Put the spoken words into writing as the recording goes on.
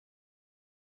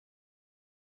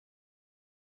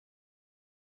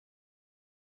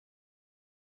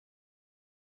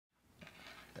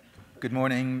Good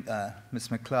morning, Ms.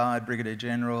 McLeod, Brigadier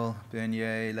General,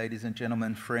 Bernier, ladies and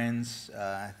gentlemen, friends.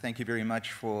 Thank you very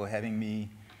much for having me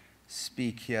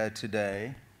speak here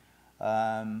today.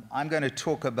 I'm going to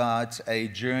talk about a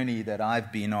journey that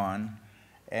I've been on,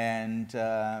 and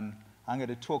I'm going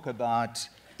to talk about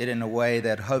it in a way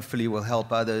that hopefully will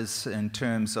help others in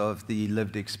terms of the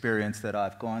lived experience that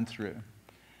I've gone through.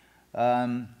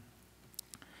 As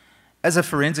a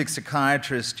forensic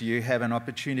psychiatrist, you have an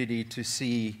opportunity to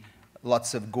see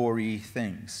lots of gory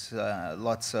things,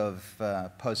 lots of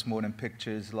post-mortem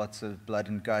pictures, lots of blood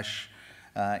and gush,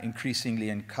 increasingly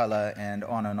in color, and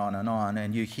on and on and on.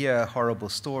 And you hear horrible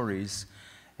stories.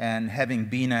 And having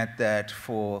been at that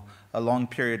for a long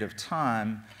period of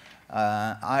time,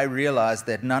 I realized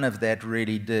that none of that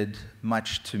really did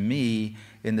much to me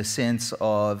in the sense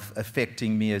of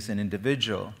affecting me as an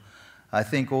individual. I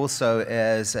think also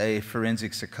as a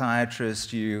forensic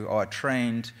psychiatrist, you are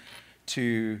trained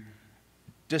to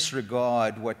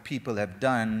disregard what people have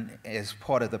done as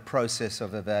part of the process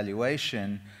of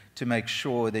evaluation to make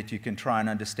sure that you can try and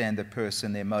understand the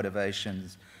person, their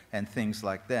motivations, and things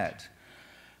like that.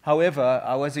 However,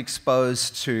 I was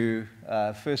exposed to,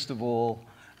 first of all,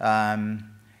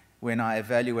 when I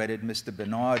evaluated Mr.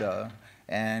 Bernardo,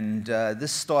 and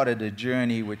this started a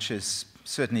journey which has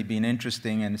certainly been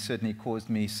interesting and certainly caused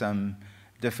me some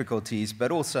difficulties, but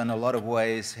also in a lot of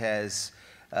ways has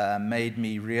made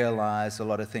me realize a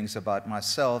lot of things about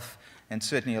myself and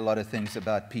certainly a lot of things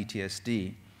about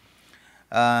PTSD.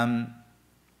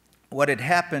 What had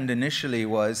happened initially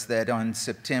was that on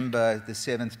September the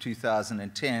 7th,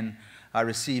 2010, I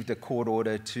received a court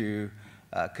order to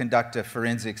conduct a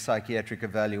forensic psychiatric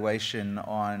evaluation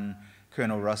on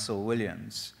Colonel Russell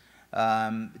Williams.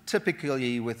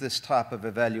 Typically with this type of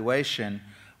evaluation,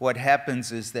 what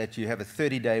happens is that you have a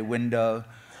 30-day window.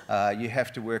 You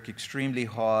have to work extremely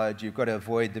hard. You've got to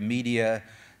avoid the media.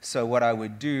 So what I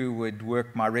would do would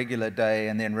work my regular day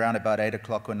and then around about 8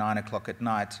 o'clock or 9 o'clock at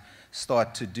night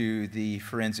start to do the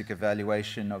forensic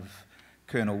evaluation of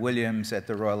Colonel Williams at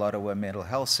the Royal Ottawa Mental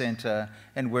Health Centre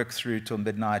and work through till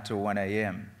midnight or 1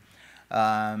 a.m.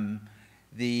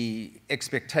 The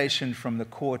expectation from the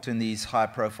court in these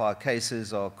high-profile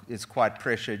cases is quite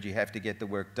pressured. You have to get the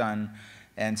work done.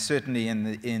 And certainly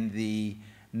in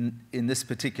this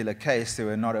particular case, there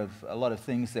were not a lot of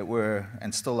things that were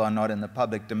and still are not in the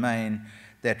public domain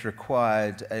that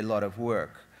required a lot of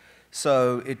work.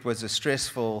 So it was a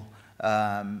stressful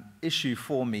issue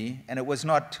for me, and it was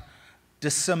not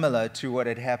dissimilar to what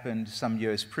had happened some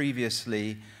years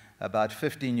previously, about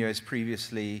 15 years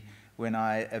previously, when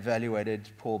I evaluated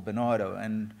Paul Bernardo.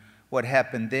 And what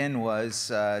happened then was,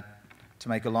 to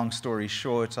make a long story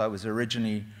short, I was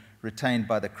originally retained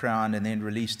by the Crown and then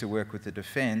released to work with the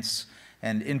defense.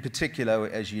 And in particular,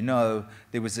 as you know,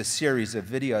 there was a series of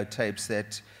videotapes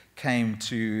that came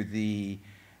to the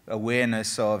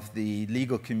awareness of the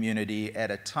legal community at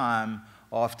a time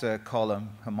after Colin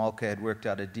Homolka had worked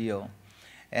out a deal.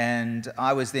 And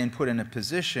I was then put in a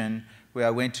position where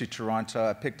I went to Toronto,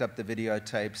 I picked up the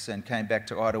videotapes and came back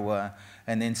to Ottawa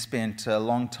and then spent a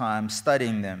long time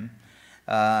studying them.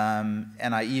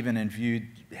 And I even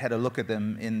had a look at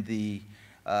them in the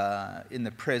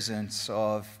presence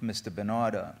of Mr.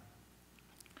 Bernardo.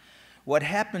 What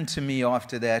happened to me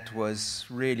after that was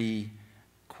really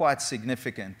quite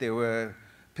significant. There were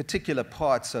particular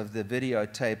parts of the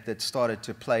videotape that started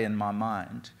to play in my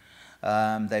mind.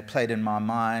 They played in my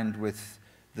mind with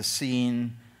the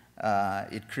scene.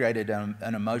 It created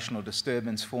an emotional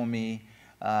disturbance for me.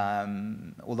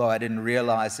 Although I didn't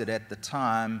realize it at the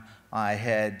time, I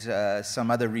had some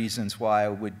other reasons why I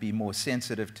would be more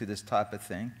sensitive to this type of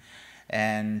thing.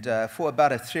 And for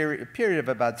about a period of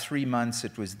about 3 months,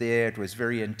 it was there. It was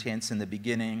very intense in the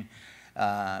beginning,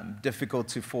 difficult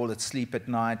to fall asleep at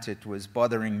night. It was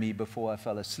bothering me before I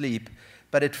fell asleep,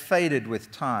 but it faded with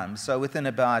time. So within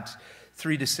about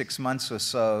 3 to 6 months or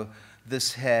so,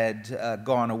 this had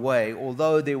gone away,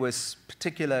 although there was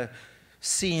particular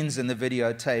scenes in the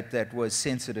videotape that was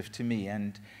sensitive to me.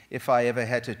 And if I ever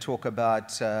had to talk about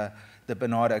the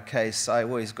Bernardo case, I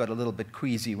always got a little bit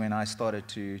queasy when I started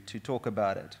to talk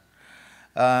about it.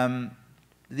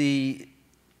 The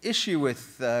issue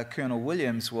with Colonel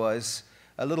Williams was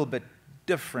a little bit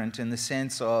different in the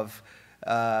sense of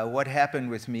what happened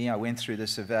with me. I went through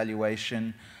this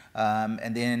evaluation,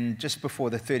 and then just before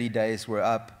the 30 days were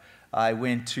up, I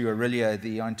went to Orillia,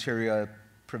 the Ontario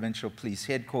Provincial Police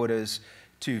Headquarters,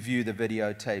 to view the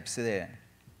videotapes there.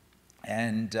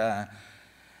 And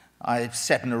I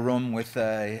sat in a room with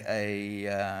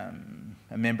a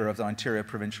member of the Ontario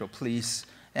Provincial Police,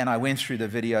 and I went through the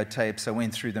videotapes. I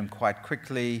went through them quite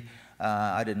quickly.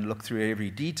 I didn't look through every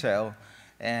detail,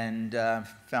 and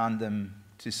found them,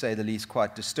 to say the least,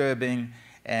 quite disturbing.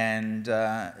 And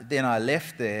then I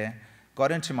left there,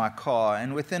 got into my car,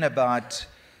 and within about,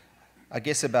 I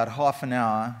guess, about half an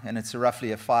hour, and it's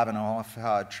roughly a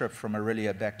 5.5-hour trip from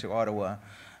Orillia back to Ottawa,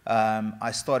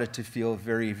 I started to feel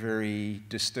very, very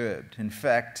disturbed. In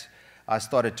fact, I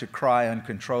started to cry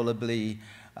uncontrollably.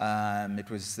 It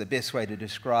was, the best way to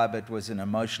describe it was an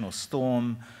emotional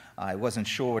storm. I wasn't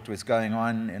sure what was going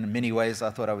on. In many ways, I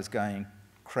thought I was going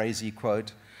crazy,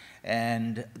 quote.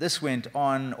 And this went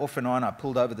on, off and on. I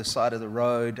pulled over the side of the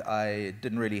road. It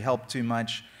didn't really help too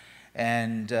much.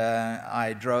 And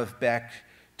I drove back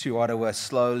to Ottawa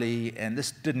slowly, and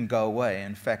this didn't go away.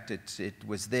 In fact, it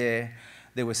was there.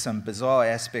 There were some bizarre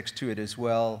aspects to it as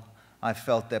well. I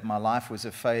felt that my life was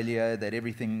a failure, that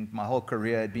everything, my whole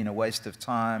career had been a waste of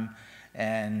time.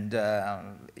 And,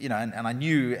 you know, and I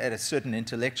knew at a certain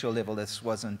intellectual level this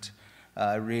wasn't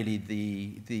really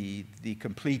the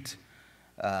complete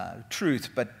truth,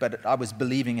 but I was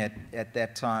believing it at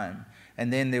that time.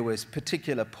 And then there was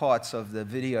particular parts of the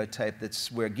videotape that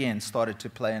were, again, started to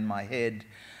play in my head.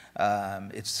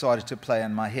 It started to play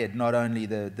in my head, not only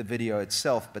the video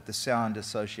itself, but the sound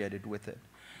associated with it.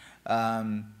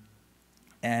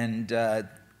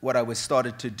 What I was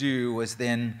started to do was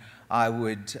then I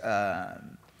would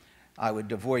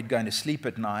avoid going to sleep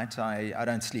at night. I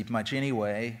don't sleep much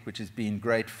anyway, which has been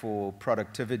great for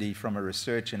productivity from a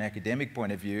research and academic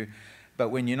point of view. But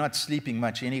when you're not sleeping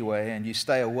much anyway and you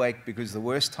stay awake, because the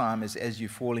worst time is as you're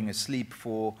falling asleep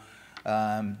for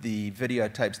the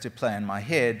videotapes to play in my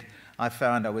head, I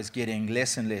found I was getting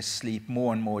less and less sleep,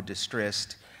 more and more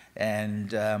distressed,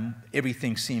 and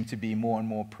everything seemed to be more and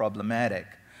more problematic.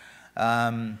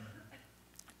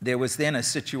 There was then a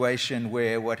situation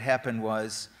where what happened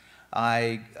was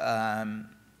and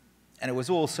it was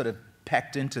all sort of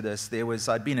packed into this.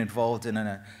 I'd been involved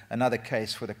in another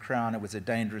case for the Crown. It was a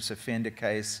dangerous offender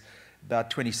case, about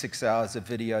 26 hours of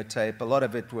videotape. A lot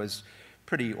of it was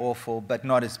pretty awful, but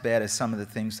not as bad as some of the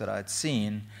things that I'd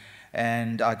seen.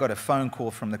 And I got a phone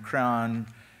call from the Crown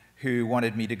who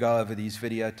wanted me to go over these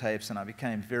videotapes, and I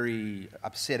became very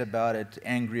upset about it,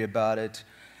 angry about it,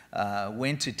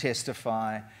 went to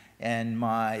testify, and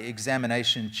my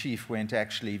examination chief went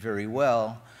actually very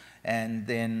well. And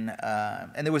then,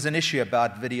 and there was an issue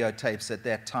about videotapes at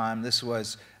that time. This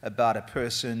was about a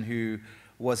person who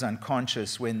was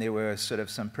unconscious when there were sort of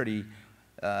some pretty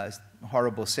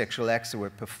horrible sexual acts that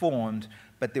were performed,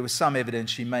 but there was some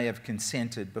evidence she may have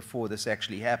consented before this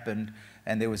actually happened,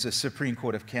 and there was a Supreme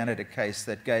Court of Canada case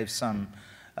that gave some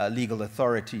legal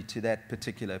authority to that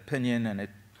particular opinion.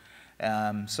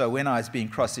 And so when I was being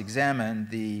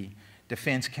cross-examined, the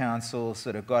defense counsel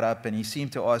sort of got up and he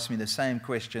seemed to ask me the same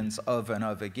questions over and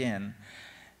over again.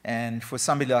 And for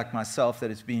somebody like myself that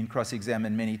has been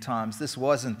cross-examined many times, this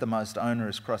wasn't the most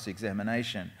onerous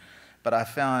cross-examination. But I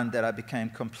found that I became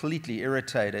completely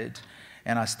irritated,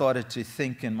 and I started to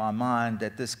think in my mind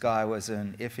that this guy was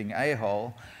an effing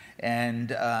a-hole,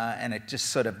 and it just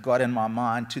sort of got in my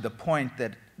mind to the point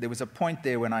that there was a point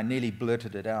there when I nearly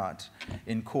blurted it out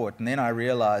in court, and then I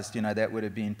realized, you know, that would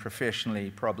have been professionally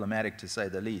problematic, to say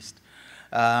the least.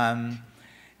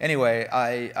 Anyway,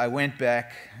 I went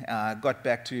back, got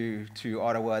back to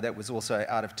Ottawa. That was also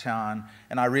out of town,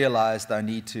 and I realized I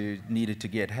needed to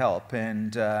get help.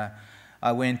 And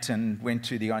I went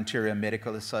to the Ontario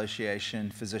Medical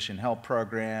Association Physician Help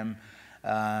Program.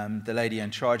 The lady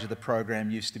in charge of the program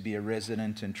used to be a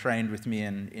resident and trained with me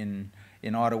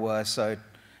in Ottawa, so it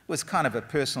was kind of a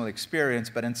personal experience,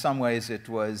 but in some ways it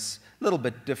was a little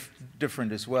bit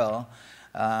different as well.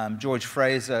 George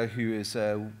Fraser, who is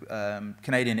a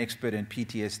Canadian expert in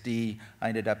PTSD, I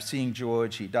ended up seeing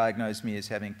George. He diagnosed me as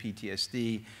having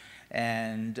PTSD.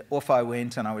 And off I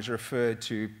went, and I was referred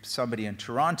to somebody in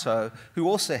Toronto who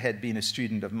also had been a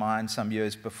student of mine some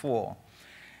years before.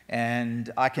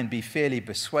 And I can be fairly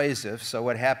persuasive, so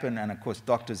what happened, and of course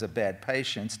doctors are bad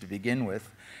patients to begin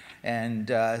with, and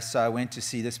so I went to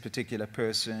see this particular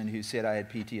person who said I had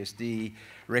PTSD,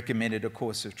 recommended a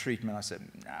course of treatment. I said,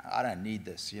 nah, I don't need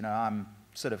this, you know, I'm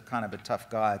sort of kind of a tough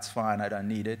guy, it's fine, I don't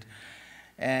need it.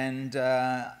 And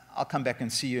I'll come back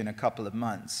and see you in a couple of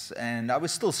months. And I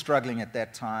was still struggling at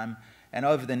that time, and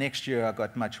over the next year I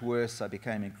got much worse. I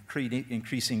became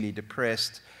increasingly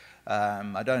depressed.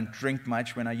 I don't drink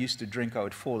much. When I used to drink, I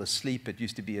would fall asleep. It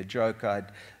used to be a joke.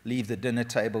 I'd leave the dinner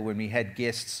table when we had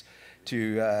guests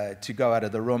to go out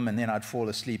of the room, and then I'd fall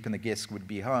asleep and the guests would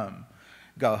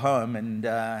go home, and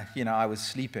you know, I was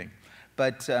sleeping.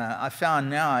 But I found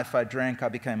now if I drank, I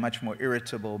became much more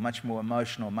irritable, much more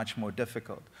emotional, much more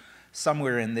difficult.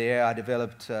 somewhere in there, I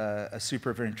developed a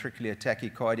supraventricular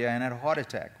tachycardia and had a heart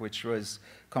attack, which was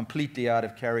completely out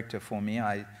of character for me.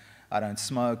 I don't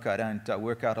smoke, I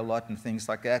work out a lot and things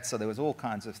like that, so there was all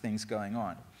kinds of things going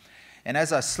on. And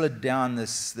as I slid down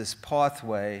this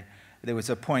pathway, there was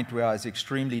a point where I was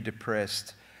extremely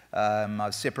depressed. I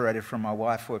was separated from my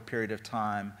wife for a period of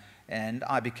time, and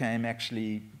I became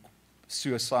actually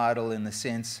suicidal in the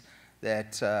sense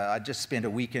that I just spent a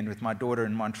weekend with my daughter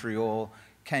in Montreal,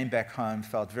 came back home,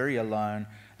 felt very alone,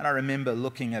 and I remember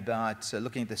looking at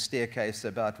the staircase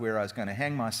about where I was going to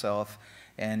hang myself,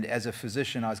 and as a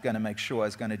physician, I was going to make sure I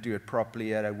was going to do it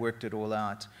properly, and I worked it all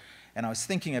out. And I was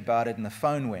thinking about it, and the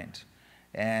phone went.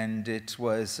 And it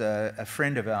was a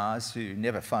friend of ours who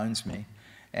never phones me,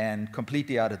 and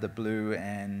completely out of the blue,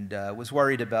 and was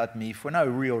worried about me for no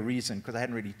real reason, because I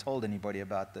hadn't really told anybody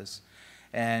about this.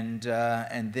 And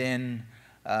then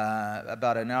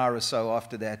about an hour or so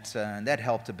after that, that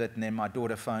helped a bit, and then my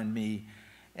daughter phoned me,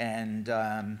 and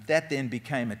that then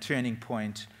became a turning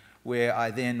point where I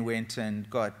then went and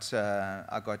got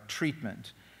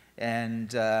treatment.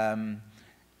 And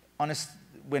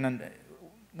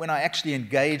when I actually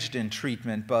engaged in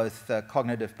treatment, both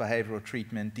cognitive behavioral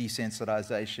treatment,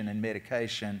 desensitization, and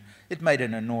medication, it made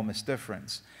an enormous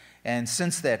difference. And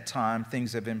since that time,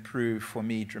 things have improved for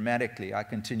me dramatically. I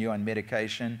continue on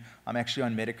medication. I'm actually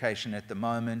on medication at the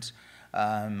moment.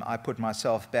 I put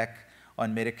myself back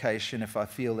on medication if I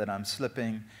feel that I'm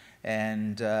slipping.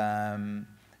 And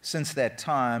since that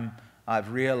time,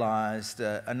 I've realized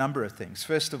a number of things.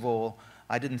 First of all,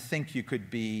 I didn't think you could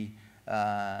develop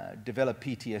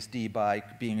PTSD by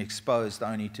being exposed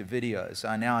only to videos.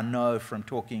 I now know from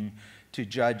talking to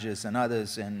judges and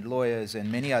others and lawyers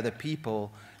and many other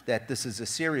people that this is a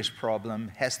serious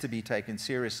problem, has to be taken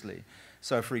seriously.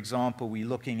 So, for example, we're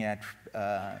looking at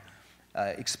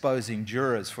exposing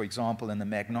jurors, for example, in the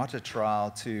Magnotta trial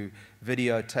to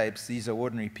videotapes. These are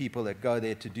ordinary people that go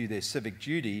there to do their civic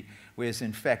duty, whereas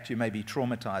in fact you may be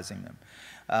traumatizing them.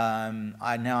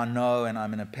 I now know, and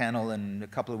I'm in a panel in a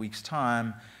couple of weeks'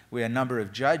 time, where a number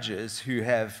of judges who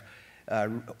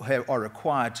are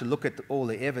required to look at all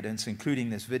the evidence,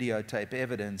 including this videotape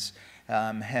evidence,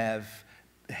 have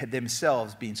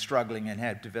themselves been struggling and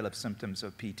have developed symptoms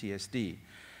of PTSD.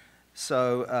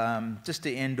 So just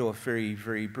to end off very,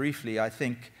 very briefly, I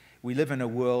think we live in a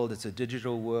world, it's a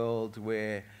digital world,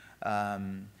 where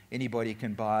anybody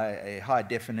can buy a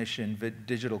high-definition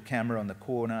digital camera on the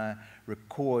corner,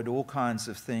 record all kinds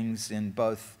of things in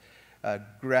both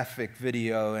graphic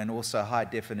video and also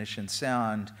high-definition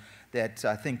sound that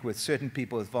I think with certain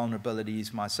people with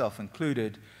vulnerabilities, myself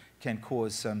included, can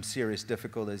cause some serious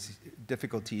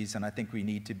difficulties, and I think we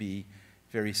need to be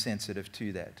very sensitive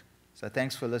to that. So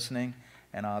thanks for listening,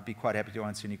 and I'll be quite happy to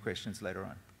answer any questions later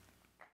on.